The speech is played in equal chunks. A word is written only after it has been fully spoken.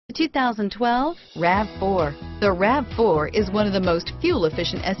2012 RAV4. The RAV4 is one of the most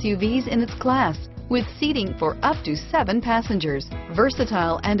fuel-efficient SUVs in its class, with seating for up to 7 passengers.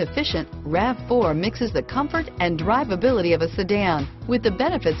 Versatile and efficient, RAV4 mixes the comfort and drivability of a sedan with the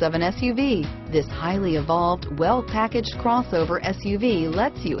benefits of an SUV. This highly evolved, well-packaged crossover SUV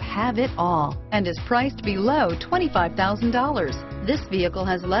lets you have it all and is priced below $25,000. This vehicle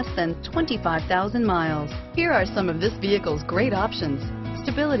has less than 25,000 miles. Here are some of this vehicle's great options: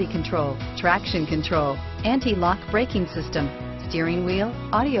 stability control, traction control, anti-lock braking system, steering wheel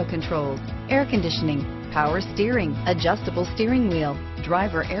audio controls, air conditioning, power steering, adjustable steering wheel,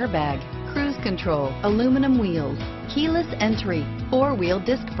 driver airbag, cruise control, aluminum wheels, keyless entry, 4-wheel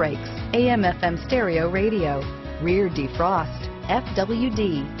disc brakes, AM/FM stereo radio, rear defrost,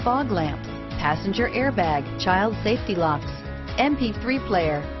 FWD, fog lamps, passenger airbag, child safety locks, MP3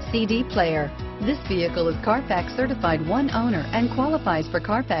 player, CD player. This vehicle is CARFAX certified one owner and qualifies for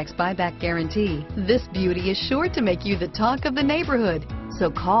CARFAX buyback guarantee. This beauty is sure to make you the talk of the neighborhood. So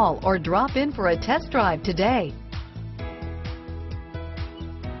call or drop in for a test drive today.